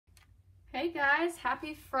Hey guys,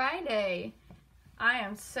 happy Friday. I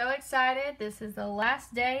am so excited. This is the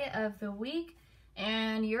last day of the week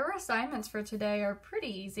and your assignments for today are pretty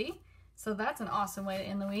easy. So that's an awesome way to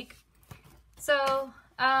end the week. So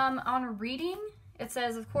on reading, it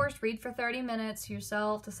says, of course, read for 30 minutes to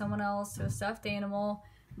yourself, to someone else, to a stuffed animal.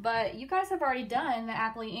 But you guys have already done the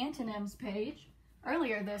Appley Antonyms page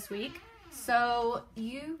earlier this week. So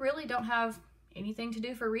you really don't have anything to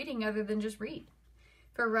do for reading other than just read.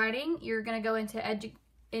 For writing, you're going to go into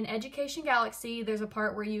in Education Galaxy. There's a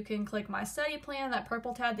part where you can click My Study Plan, that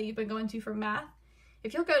purple tab that you've been going to for math.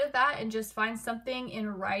 If you'll go to that and just find something in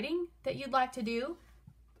writing that you'd like to do,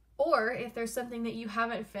 or if there's something that you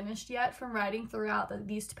haven't finished yet from writing throughout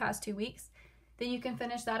these past 2 weeks, then you can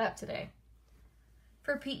finish that up today.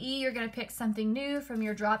 For PE, you're going to pick something new from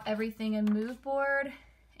your Drop Everything and Move board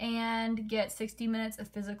and get 60 minutes of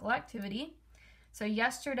physical activity. So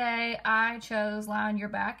yesterday I chose lie on your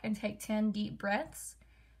back and take 10 deep breaths.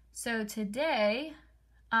 So today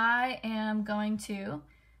I am going to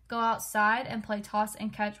go outside and play toss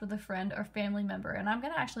and catch with a friend or family member. And I'm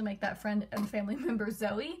going to actually make that friend and family member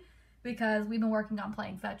Zoe, because we've been working on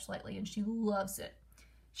playing fetch lately and she loves it.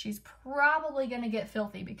 She's probably going to get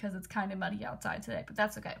filthy because it's kind of muddy outside today, but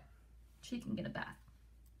that's okay. She can get a bath.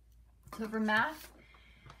 So for math,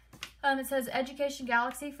 it says Education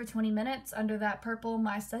Galaxy for 20 minutes under that purple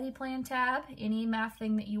My Study Plan tab, any math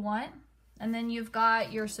thing that you want. And then you've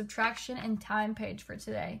got your subtraction and time page for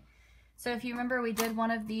today. So if you remember, we did one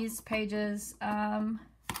of these pages, it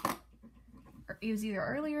was either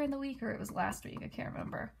earlier in the week or it was last week, I can't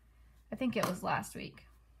remember. I think it was last week.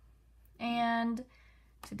 And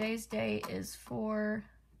today's date is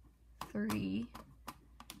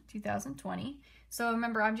 4/3/2020. So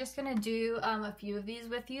remember, I'm just going to do a few of these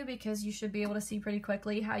with you because you should be able to see pretty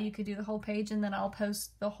quickly how you could do the whole page, and then I'll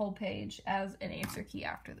post the whole page as an answer key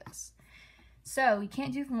after this. So you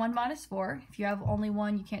can't do from 1 minus 4. If you have only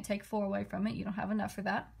 1, you can't take 4 away from it. You don't have enough for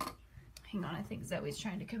that. Hang on, I think Zoe's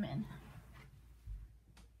trying to come in.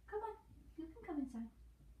 Come on, you can come inside.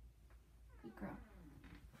 Good girl.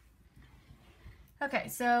 Okay,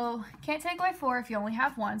 so can't take away 4 if you only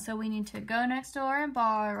have 1, so we need to go next door and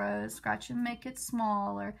borrow, scratch and make it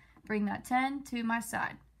smaller, bring that 10 to my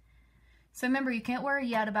side. So remember, you can't worry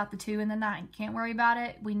yet about the 2 and the 9. Can't worry about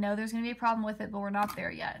it. We know there's going to be a problem with it, but we're not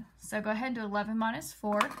there yet. So go ahead and do 11 minus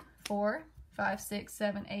 4, 4, 5, 6,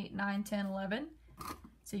 7, 8, 9, 10, 11.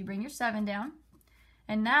 So you bring your 7 down.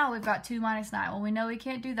 And now we've got 2 minus 9. Well, we know we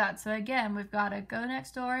can't do that. So again, we've got to go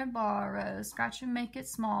next door and borrow, scratch and make it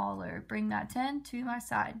smaller, bring that 10 to my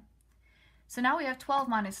side. So now we have 12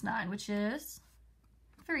 minus 9, which is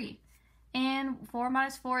 3. And 4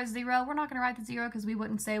 minus 4 is 0. We're not going to write the 0 because we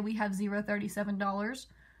wouldn't say we have $0.37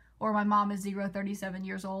 or my mom is 37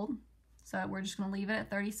 years old. So we're just going to leave it at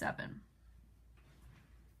 37.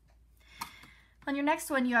 On your next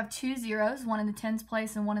one, you have 2 zeros, one in the tens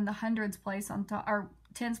place and one in the hundreds place on top, or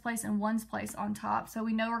tens place and ones place on top. So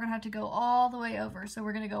we know we're going to have to go all the way over. So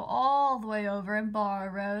we're going to go all the way over and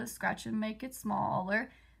borrow, scratch and make it smaller,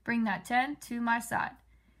 bring that 10 to my side.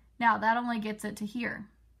 Now that only gets it to here.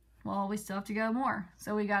 Well, we still have to go more.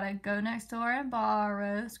 So we got to go next door and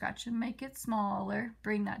borrow, scratch and make it smaller,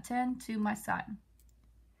 bring that 10 to my side.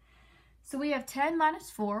 So we have 10 minus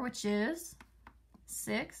 4, which is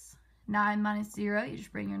 6. 9 minus 0, you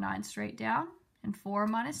just bring your 9 straight down. And 4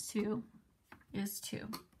 minus 2 is 2.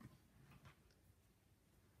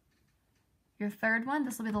 Your third one,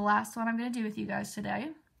 this will be the last one I'm going to do with you guys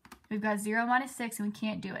today. We've got 0 minus 6 and we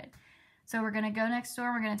can't do it. So we're going to go next door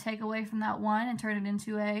and we're going to take away from that 1 and turn it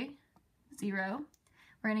into a 0.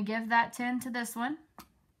 We're going to give that 10 to this one.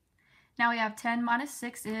 Now we have 10 minus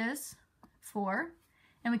 6 is 4.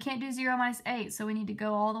 And we can't do 0 minus 8, so we need to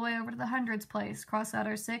go all the way over to the hundreds place, cross out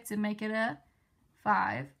our 6 and make it a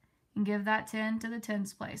 5, and give that 10 to the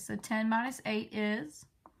tens place. So 10 minus 8 is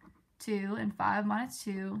 2, and 5 minus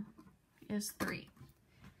 2 is 3.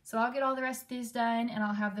 So I'll get all the rest of these done, and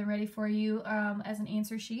I'll have them ready for you as an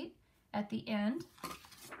answer sheet at the end.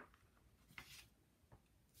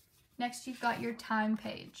 Next, you've got your time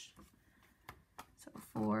page. So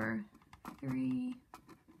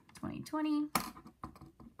 4/3/2020.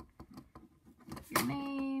 Your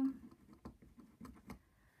name.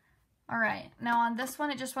 All right, now on this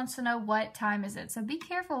one, it just wants to know what time is it. So be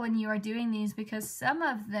careful when you are doing these because some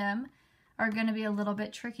of them are going to be a little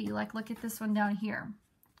bit tricky. Like look at this one down here.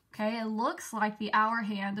 Okay, it looks like the hour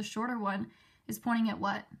hand, the shorter one, is pointing at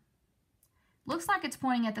what? Looks like it's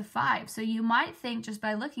pointing at the 5. So you might think just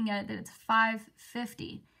by looking at it that it's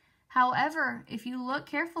 5:50. However, if you look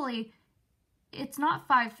carefully, it's not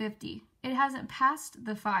 5:50. It hasn't passed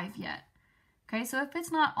the 5 yet. Okay, so if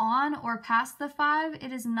it's not on or past the 5,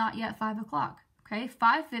 it is not yet 5 o'clock. Okay,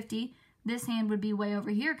 5:50, this hand would be way over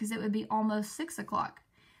here because it would be almost 6 o'clock.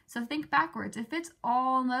 So think backwards. If it's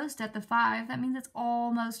almost at the 5, that means it's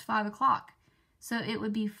almost 5 o'clock. So it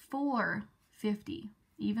would be 4:50.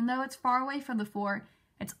 Even though it's far away from the 4,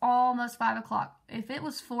 it's almost 5 o'clock. If it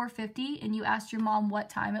was 4:50 and you asked your mom what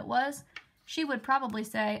time it was, she would probably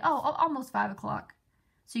say, oh, almost 5 o'clock.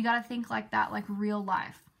 So you got to think like that, like real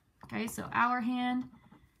life. Okay, so hour hand,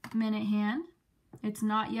 minute hand. It's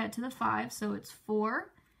not yet to the 5, so it's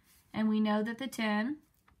 4. And we know that the 10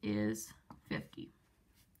 is 50.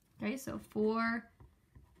 Okay, so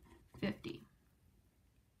 4:50.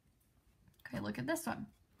 Okay, look at this one.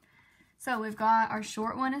 So we've got our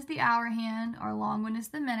short one is the hour hand, our long one is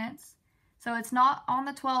the minutes. So it's not on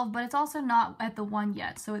the 12, but it's also not at the 1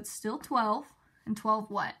 yet. So it's still 12, and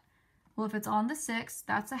 12 what? Well, if it's on the 6,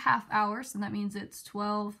 that's a half hour, so that means it's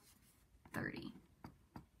 12:30.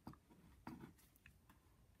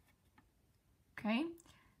 Okay,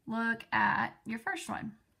 look at your first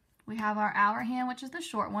one. We have our hour hand, which is the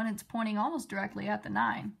short one. It's pointing almost directly at the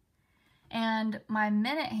 9. And my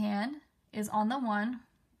minute hand is on the 1,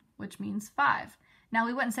 which means 5. Now,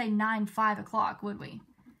 we wouldn't say 5 o'clock, would we?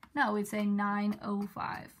 No, we'd say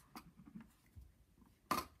 9:05.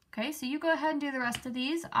 Okay, so you go ahead and do the rest of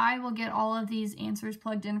these. I will get all of these answers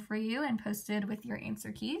plugged in for you and posted with your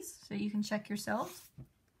answer keys so you can check yourselves.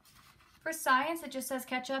 For science, it just says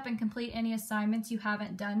catch up and complete any assignments you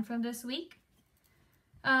haven't done from this week.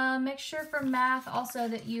 Make sure for math also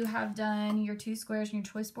that you have done your 2 squares and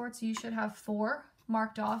your choice board, so you should have 4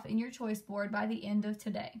 marked off in your choice board by the end of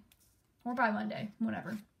today, or by Monday,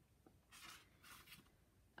 whatever.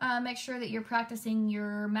 Make sure that you're practicing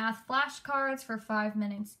your math flashcards for 5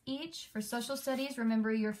 minutes each. For social studies,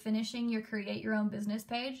 remember you're finishing your Create Your Own Business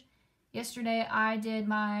page. Yesterday, I did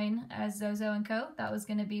mine as Zozo & Co. That was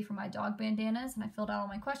going to be for my dog bandanas, and I filled out all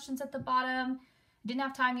my questions at the bottom. Didn't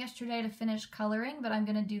have time yesterday to finish coloring, but I'm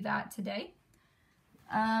going to do that today.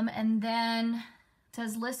 And then it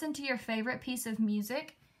says listen to your favorite piece of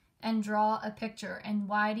music and draw a picture. And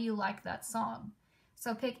why do you like that song?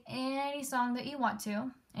 So pick any song that you want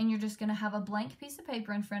to, and you're just going to have a blank piece of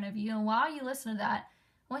paper in front of you. And while you listen to that,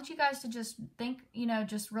 I want you guys to just think,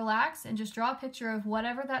 just relax and just draw a picture of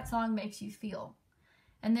whatever that song makes you feel.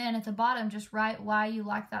 And then at the bottom, just write why you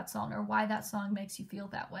like that song or why that song makes you feel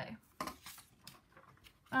that way.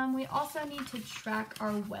 We also need to track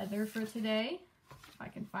our weather for today. If I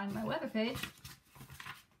can find my weather page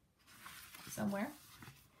somewhere.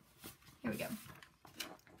 Here we go.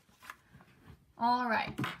 All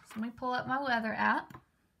right, so let me pull up my weather app.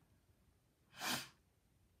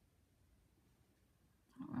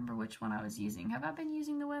 I don't remember which one I was using. Have I been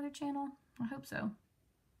using the Weather Channel? I hope so.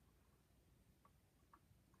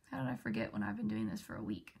 How did I forget when I've been doing this for a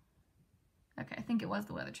week? Okay, I think it was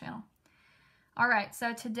the Weather Channel. All right,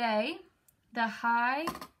 so today the high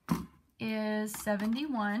is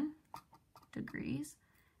 71 degrees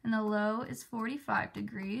and the low is 45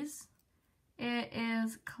 degrees. It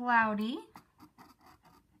is cloudy.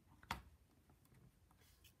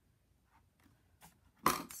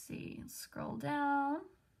 Let's see, scroll down.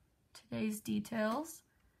 Today's details.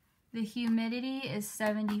 The humidity is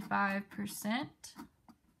 75%.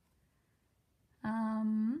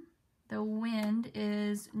 The wind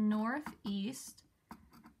is northeast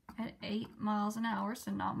at 8 miles an hour,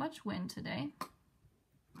 so not much wind today.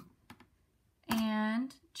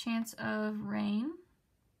 And chance of rain,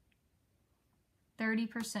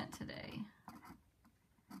 30% today.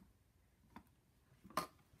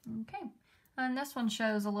 Okay, and this one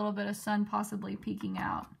shows a little bit of sun possibly peeking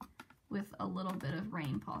out with a little bit of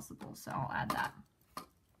rain possible, so I'll add that.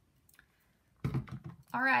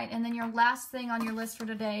 All right, and then your last thing on your list for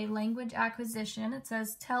today, language acquisition. It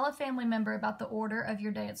says, tell a family member about the order of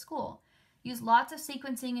your day at school. Use lots of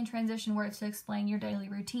sequencing and transition words to explain your daily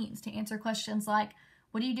routines, to answer questions like,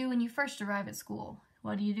 what do you do when you first arrive at school?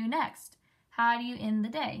 What do you do next? How do you end the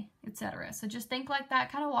day? Etc. So just think like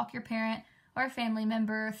that, kind of walk your parent or a family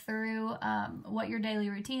member through what your daily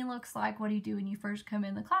routine looks like. What do you do when you first come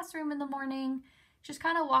in the classroom in the morning? Just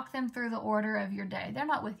kind of walk them through the order of your day. They're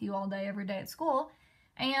not with you all day, every day at school.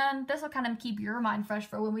 And this will kind of keep your mind fresh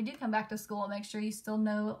for when we do come back to school. Make sure you still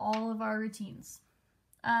know all of our routines.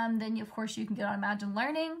 Then, of course, you can get on Imagine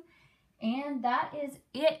Learning. And that is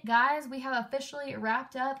it, guys. We have officially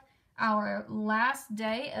wrapped up our last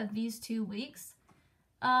day of these 2 weeks.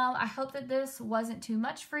 I hope that this wasn't too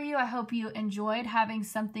much for you. I hope you enjoyed having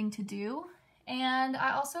something to do. And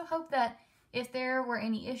I also hope that if there were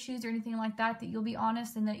any issues or anything like that, that you'll be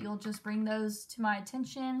honest and that you'll just bring those to my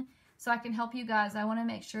attention so I can help you guys. I want to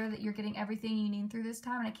make sure that you're getting everything you need through this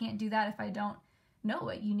time, and I can't do that if I don't know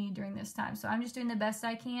what you need during this time. So I'm just doing the best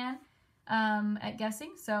I can at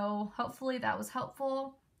guessing. So hopefully that was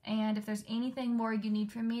helpful. And if there's anything more you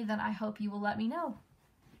need from me, then I hope you will let me know.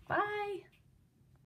 Bye!